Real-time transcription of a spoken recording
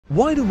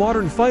Why do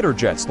modern fighter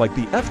jets like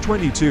the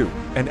F22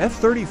 and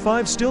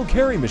F35 still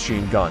carry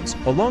machine guns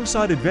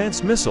alongside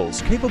advanced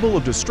missiles capable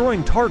of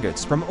destroying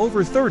targets from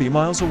over 30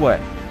 miles away?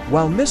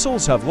 While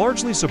missiles have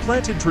largely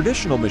supplanted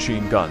traditional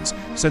machine guns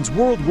since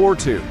World War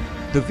II,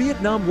 the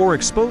Vietnam War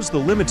exposed the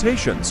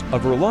limitations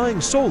of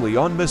relying solely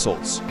on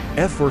missiles.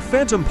 F or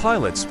Phantom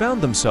pilots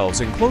found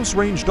themselves in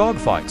close-range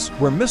dogfights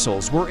where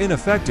missiles were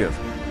ineffective,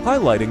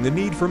 highlighting the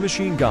need for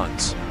machine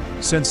guns.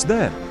 Since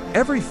then,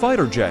 every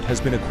fighter jet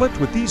has been equipped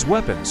with these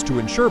weapons to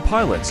ensure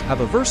pilots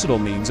have a versatile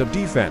means of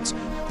defense,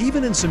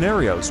 even in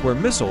scenarios where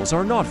missiles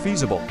are not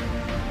feasible.